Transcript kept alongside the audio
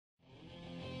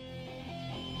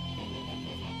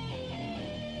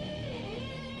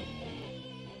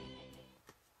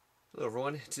Hello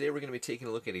everyone, today we're going to be taking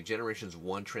a look at a Generations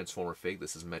 1 Transformer fig.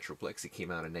 This is Metroplex. It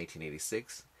came out in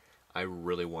 1986. I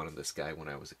really wanted this guy when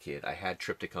I was a kid. I had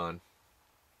Trypticon,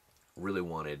 really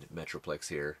wanted Metroplex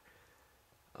here.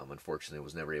 Unfortunately, I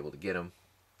was never able to get him.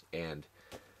 And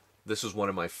this was one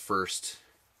of my first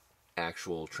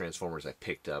actual Transformers I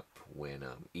picked up when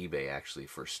eBay actually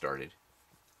first started.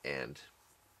 And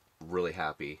really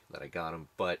happy that I got him,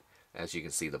 but as you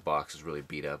can see, the box is really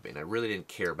beat up, and I really didn't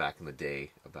care back in the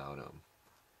day about,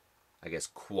 I guess,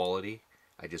 quality.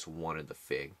 I just wanted the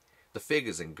fig. The fig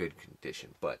is in good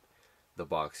condition, but the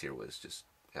box here was just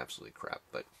absolutely crap.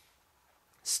 But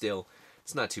still,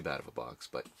 it's not too bad of a box.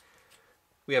 But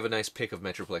we have a nice pic of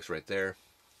Metroplex right there.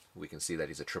 We can see that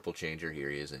he's a triple changer. Here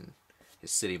he is in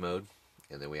his city mode,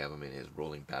 and then we have him in his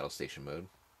rolling battle station mode.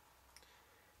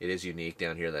 It is unique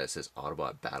down here that it says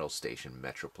Autobot Battle Station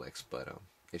Metroplex, but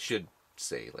it should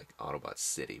say like Autobot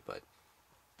City, but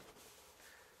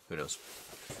who knows.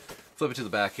 Flip it to the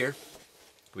back here.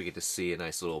 We get to see a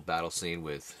nice little battle scene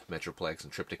with Metroplex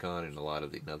and Trypticon and a lot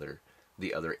of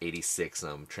the other 86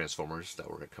 Transformers that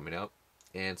were coming out,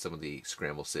 and some of the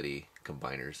Scramble City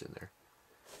combiners in there.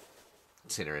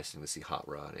 It's interesting to see Hot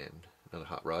Rod and another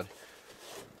Hot Rod.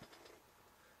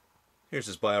 Here's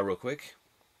his bio real quick.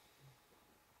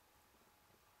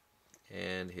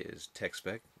 And his tech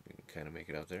spec. You can kind of make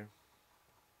it out there.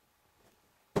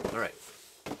 Alright.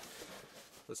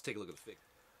 Let's take a look at the fig.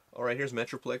 Alright, here's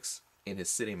Metroplex in his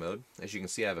city mode. As you can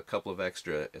see, I have a couple of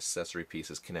extra accessory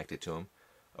pieces connected to him.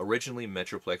 Originally,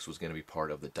 Metroplex was going to be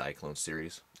part of the Diaclone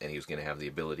series, and he was going to have the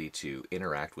ability to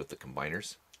interact with the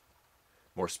combiners.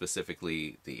 More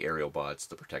specifically, the aerial bots,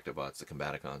 the protective bots, the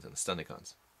Combaticons, and the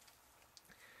Stunticons.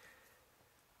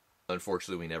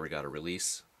 Unfortunately, we never got a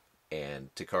release,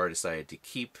 and Takara decided to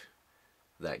keep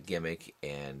that gimmick,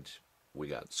 and we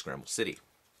got Scramble City.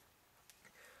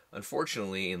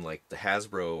 Unfortunately, in like the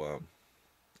Hasbro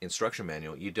instruction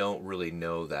manual, you don't really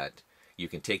know that you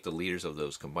can take the leaders of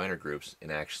those combiner groups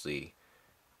and actually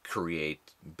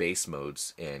create base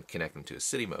modes and connect them to a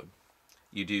city mode.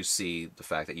 You do see the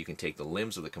fact that you can take the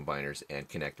limbs of the combiners and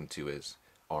connect them to his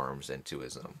arms and to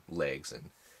his legs and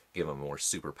give him a more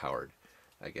super powered,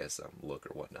 I guess, look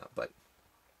or whatnot. But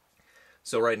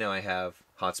so right now I have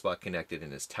Hotspot connected in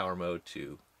his tower mode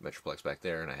to Metroplex back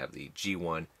there, and I have the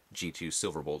G1, G2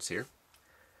 Silverbolts here.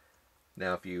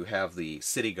 Now if you have the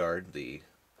City Guard, the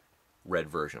red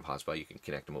version of Hotspot, you can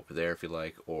connect them over there if you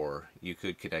like, or you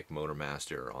could connect Motor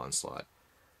Master or Onslaught.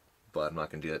 But I'm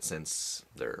not going to do that since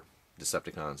they're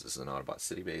Decepticons. This is an Autobot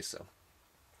City base, so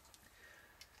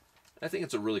I think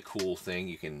it's a really cool thing.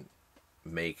 You can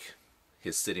make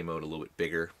his city mode a little bit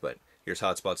bigger, but here's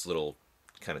Hotspot's little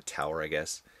kind of tower, I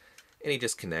guess, and he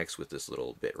just connects with this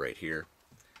little bit right here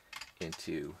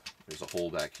into, there's a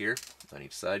hole back here on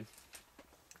each side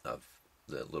of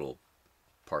the little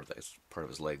part that's part of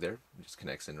his leg there. It just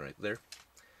connects in right there.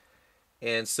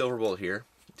 And Silverbolt here,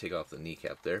 take off the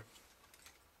kneecap there.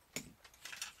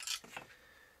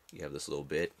 You have this little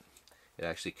bit. It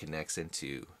actually connects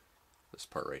into this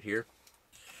part right here.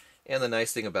 And the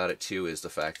nice thing about it too is the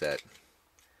fact that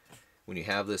when you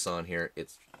have this on here,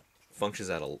 it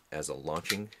functions as a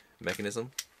launching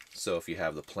mechanism. So if you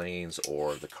have the planes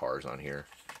or the cars on here,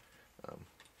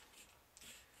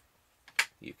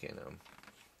 you can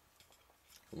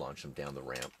launch them down the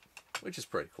ramp, which is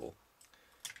pretty cool.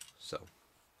 So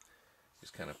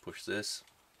just kind of push this.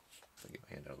 I'll get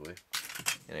my hand out of the way,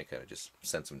 and it kind of just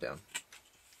sends them down.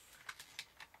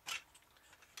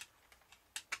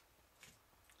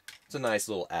 It's a nice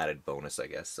little added bonus, I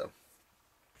guess. So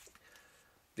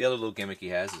the other little gimmick he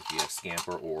has is if you have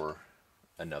Scamper or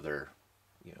another,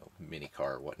 mini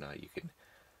car or whatnot, you can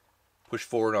push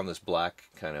forward on this black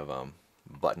kind of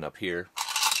button up here,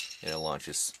 and it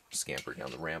launches Scamper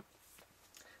down the ramp.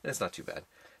 And it's not too bad.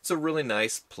 It's a really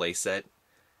nice playset.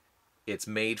 It's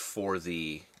made for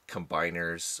the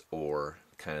combiners or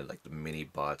kind of like the mini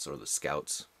bots or the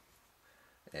scouts,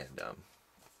 and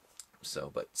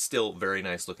but still very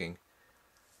nice looking.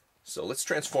 So let's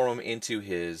transform him into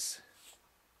his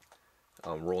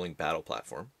rolling battle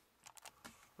platform.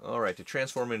 Alright, to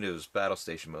transform into his battle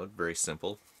station mode, very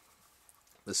simple.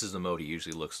 This is the mode he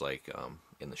usually looks like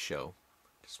in the show.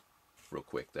 Just real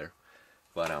quick there.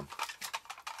 But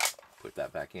put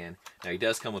that back in. Now he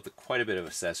does come with quite a bit of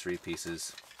accessory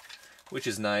pieces, which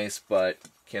is nice, but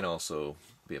can also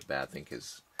be a bad thing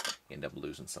because you end up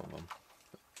losing some of them.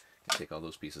 Take all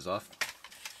those pieces off.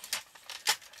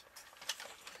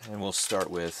 And we'll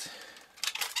start with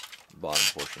the bottom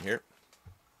portion here.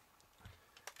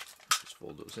 Just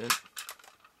fold those in.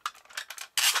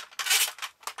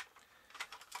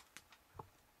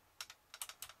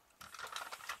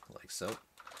 so.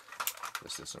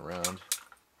 Twist this around.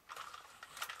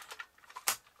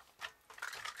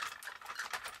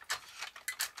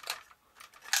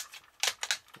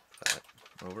 That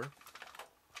over.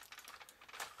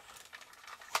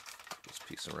 This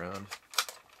piece around.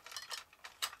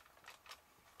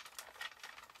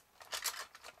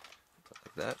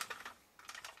 Like that.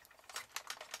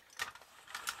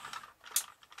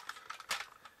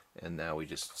 And now we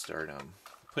just start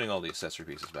putting all the accessory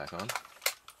pieces back on.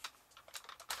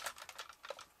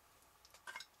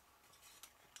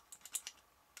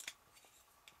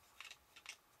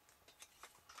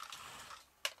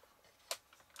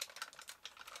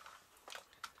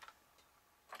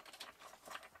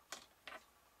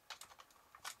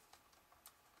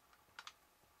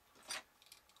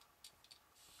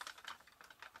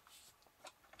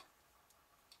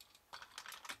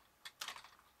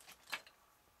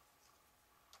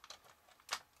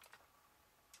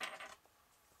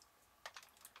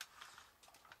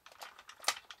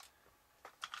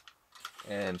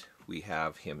 And we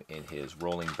have him in his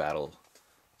rolling battle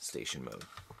station mode.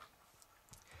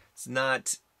 It's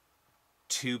not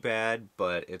too bad,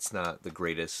 but it's not the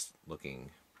greatest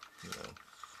looking,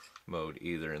 mode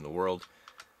either in the world.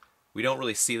 We don't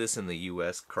really see this in the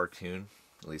US cartoon,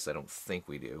 at least I don't think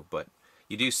we do, but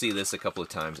you do see this a couple of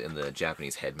times in the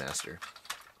Japanese Headmaster.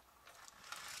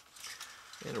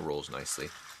 And it rolls nicely.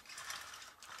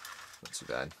 Not too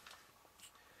bad.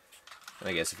 And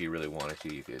I guess if you really wanted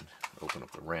to, you could open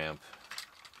up the ramp.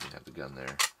 You can have the gun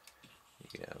there. You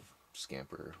can have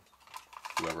Scamper,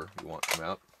 whoever you want come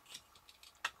out.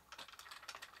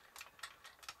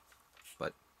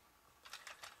 But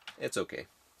it's okay.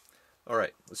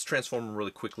 Alright, let's transform him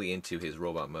really quickly into his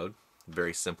robot mode.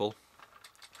 Very simple.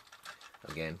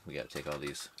 Again, we got to take all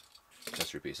these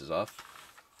accessory pieces off.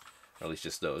 Or at least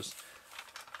just those.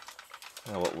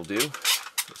 Now what we'll do is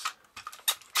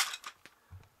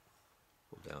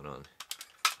pull down on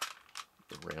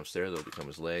the ramps there. They'll become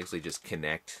his legs. They just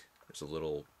connect. There's a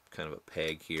little kind of a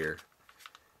peg here.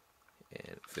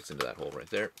 And it fits into that hole right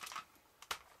there.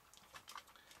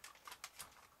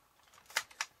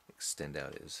 Extend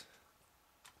out his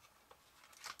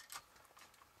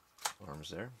arms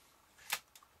there.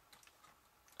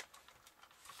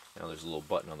 Now there's a little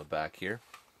button on the back here.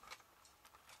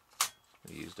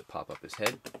 We use to pop up his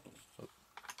head. Oh.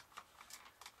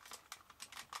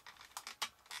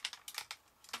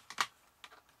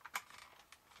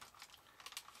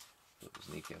 Put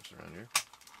his kneecaps around here.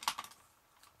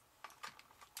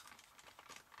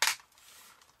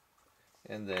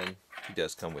 And then he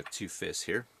does come with two fists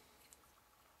here.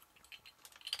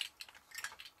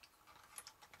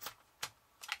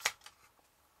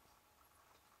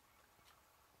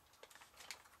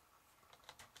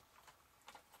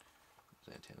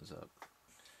 His antennas up.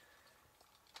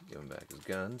 Give him back his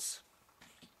guns.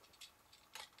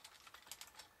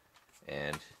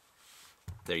 And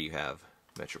there you have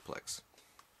Metroplex.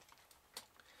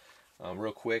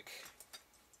 Real quick,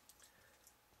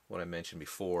 what I mentioned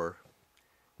before.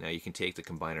 Now you can take the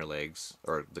combiner legs,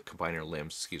 or the combiner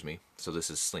limbs, excuse me. So this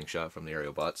is Slingshot from the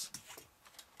Aerobots.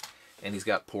 And he's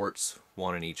got ports,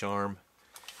 one on each arm.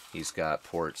 He's got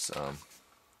ports on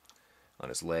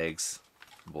his legs,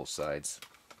 both sides.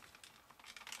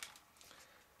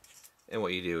 And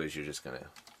what you do is you're just going to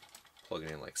plug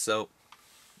it in like so.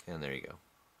 And there you go.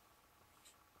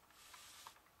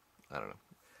 I don't know.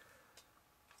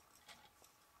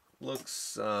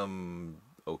 Looks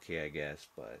okay, I guess,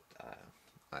 but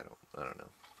I don't know.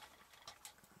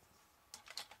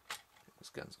 This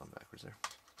gun's gone backwards there.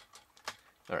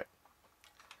 Alright.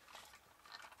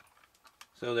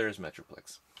 So there's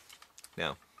Metroplex.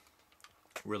 Now,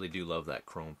 really do love that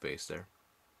chrome face there.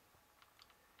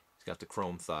 He's got the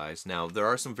chrome thighs. Now, there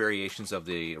are some variations of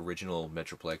the original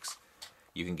Metroplex.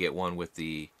 You can get one with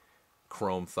the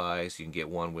chrome thighs. You can get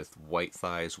one with white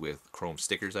thighs with chrome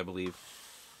stickers, I believe.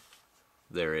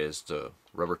 There is the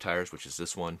rubber tires, which is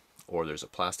this one. Or there's a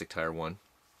plastic tire one.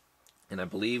 And I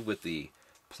believe with the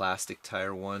plastic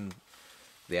tire one,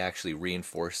 they actually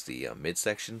reinforced the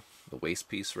midsection, the waist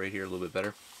piece right here a little bit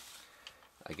better.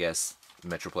 I guess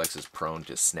Metroplex is prone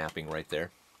to snapping right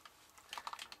there.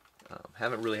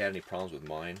 Haven't really had any problems with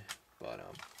mine, but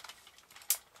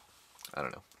I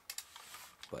don't know.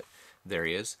 But there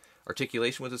he is.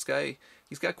 Articulation with this guy,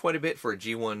 he's got quite a bit for a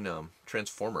G1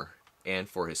 Transformer and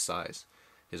for his size.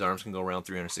 His arms can go around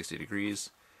 360 degrees.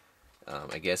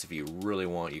 I guess if you really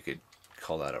want, you could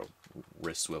call that a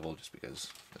wrist swivel, just because,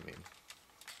 I mean,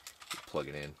 you plug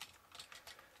it in.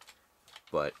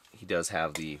 But he does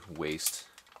have the waist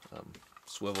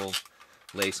swivel.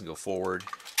 Legs can go forward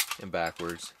and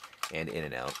backwards and in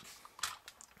and out.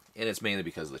 And it's mainly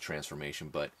because of the transformation,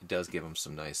 but it does give him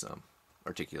some nice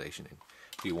articulation. And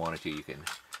if you wanted to, you can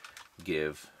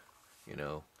give, you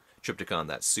know, Trypticon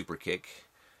that super kick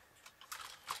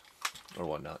or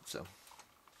whatnot. So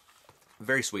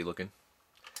very sweet looking.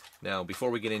 Now, before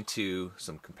we get into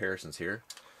some comparisons here,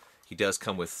 he does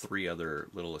come with 3 other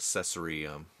little accessory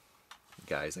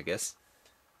guys, I guess.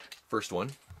 First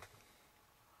one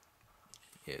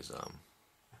is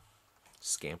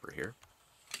Scamper here.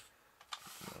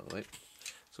 Out of the way.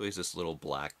 So he's this little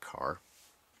black car.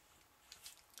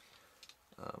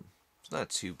 It's not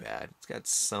too bad. It's got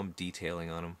some detailing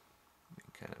on him.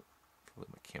 Kind of, hopefully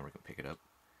my camera can pick it up.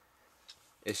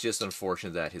 It's just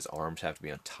unfortunate that his arms have to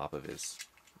be on top of his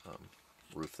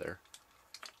roof there.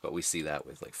 But we see that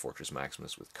with like Fortress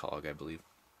Maximus with Cog, I believe.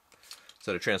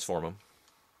 So to transform him,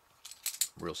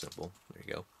 real simple. There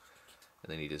you go.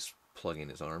 And then you just plug in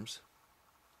his arms.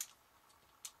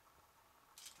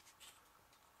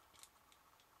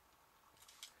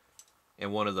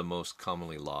 And one of the most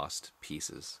commonly lost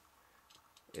pieces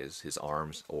is his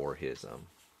arms or his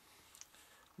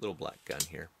little black gun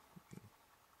here.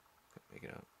 Make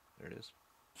it out. There it is.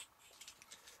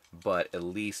 But at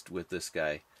least with this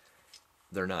guy,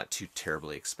 they're not too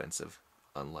terribly expensive,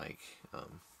 unlike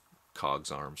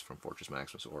Cog's arms from Fortress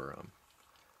Maximus, or I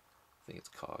think it's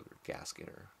Cog or Gasket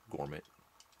or Gormit.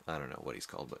 I don't know what he's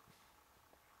called, but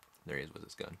there he is with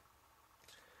his gun.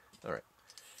 Alright.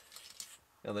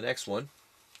 Now the next one,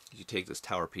 you take this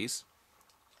tower piece,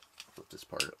 flip this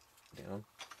part down,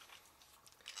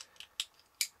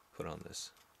 put on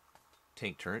this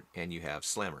tank turret, and you have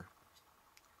Slammer.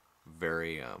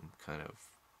 Very kind of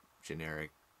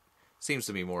generic. Seems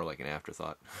to be more like an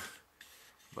afterthought.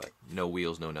 But no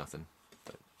wheels, no nothing.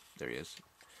 But there he is.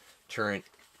 Turret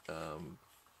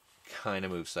kind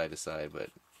of moves side to side, but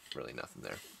really nothing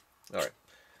there. Alright.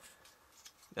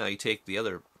 Now you take the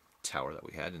other tower that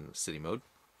we had in the city mode.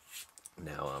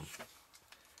 Now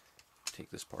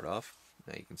take this part off.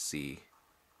 Now you can see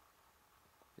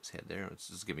his head there. This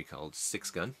is going to be called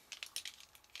 6-gun.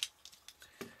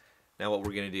 Now what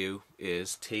we're going to do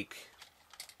is take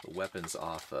the weapons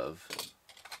off of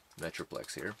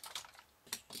Metroplex here.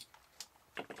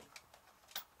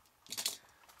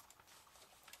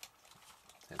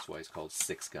 That's why it's called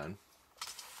 6-gun.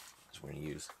 So we're going to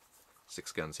use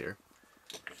 6 guns here.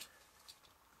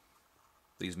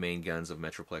 These main guns of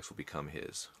Metroplex will become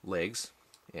his legs,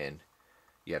 and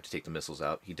you have to take the missiles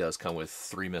out. He does come with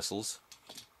 3 missiles.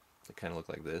 They kind of look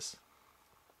like this.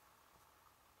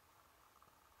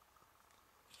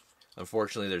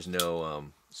 Unfortunately, there's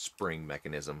no spring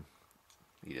mechanism.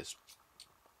 You just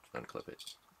unclip it,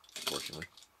 unfortunately.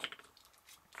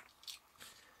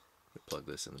 We plug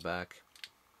this in the back.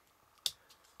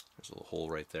 There's a little hole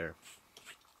right there.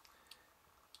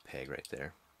 Peg right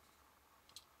there.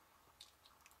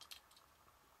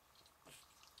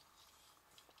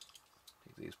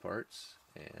 Take these parts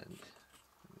and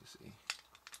let me see.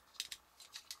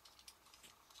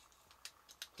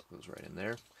 Plug those right in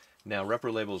there. Now,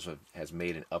 Repro Labels has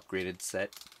made an upgraded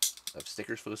set of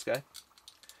stickers for this guy,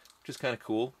 which is kind of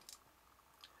cool,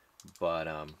 but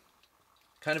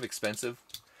kind of expensive.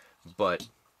 But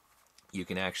you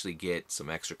can actually get some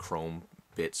extra chrome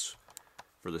bits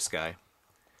for this guy,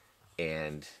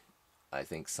 and I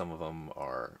think some of them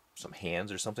are some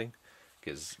hands or something,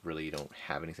 because really you don't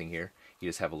have anything here. You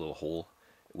just have a little hole,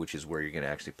 which is where you're going to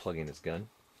actually plug in his gun,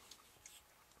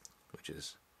 which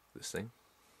is this thing.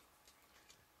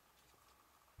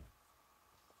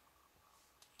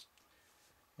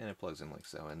 And it plugs in like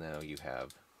so, and now you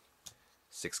have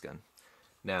 6-gun.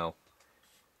 Now,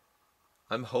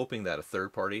 I'm hoping that a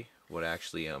third party would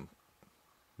actually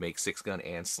make 6-gun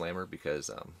and Slammer,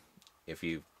 because if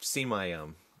you've seen my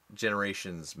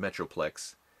Generations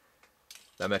Metroplex,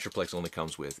 that Metroplex only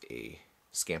comes with a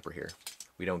Scamper here.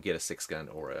 We don't get a 6-gun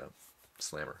or a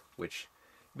Slammer, which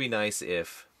would be nice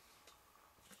if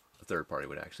a third party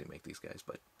would actually make these guys,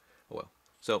 but oh well.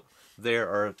 So here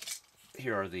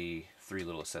are the 3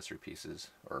 little accessory pieces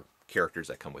or characters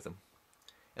that come with them,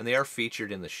 and they are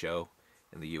featured in the show,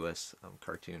 in the US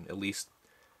cartoon. At least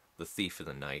the Thief of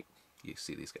the Night, you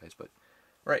see these guys. But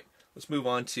alright, let's move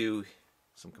on to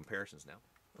some comparisons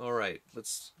now. Alright,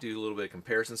 let's do a little bit of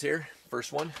comparisons here.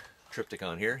 First one,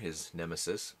 Trypticon here, his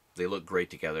nemesis. They look great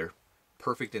together,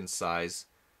 perfect in size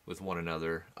with one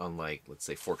another, unlike, let's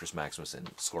say, Fortress Maximus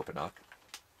and Scorponok.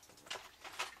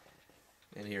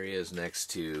 And here he is next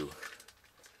to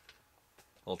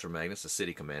Ultra Magnus, the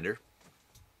City Commander.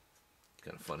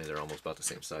 Kind of funny, they're almost about the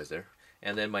same size there.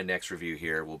 And then my next review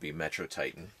here will be Metro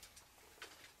Titan.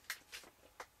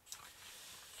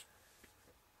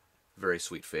 Very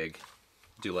sweet fig.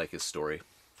 Do like his story.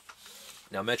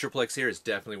 Now, Metroplex here is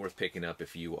definitely worth picking up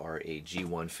if you are a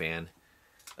G1 fan,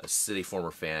 a City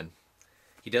Former fan.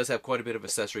 He does have quite a bit of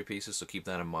accessory pieces, so keep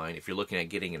that in mind. If you're looking at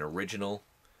getting an original,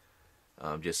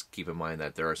 just keep in mind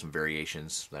that there are some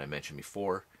variations that I mentioned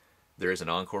before. There is an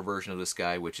encore version of this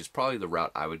guy, which is probably the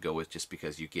route I would go with just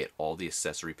because you get all the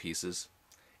accessory pieces.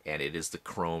 And it is the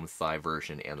chrome thigh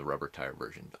version and the rubber tire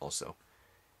version also.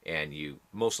 And you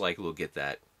most likely will get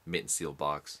that mint and seal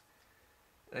box.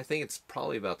 And I think it's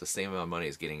probably about the same amount of money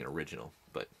as getting an original,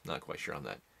 but not quite sure on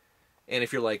that. And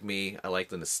if you're like me, I like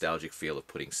the nostalgic feel of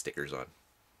putting stickers on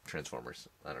Transformers.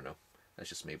 I don't know. That's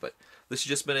just me. But this has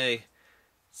just been a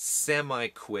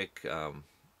semi-quick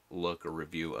look or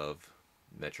review of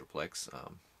Metroplex.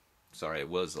 Sorry, it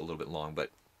was a little bit long,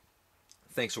 but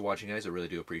thanks for watching, guys. I really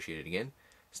do appreciate it again.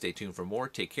 Stay tuned for more.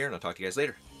 Take care, and I'll talk to you guys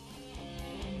later.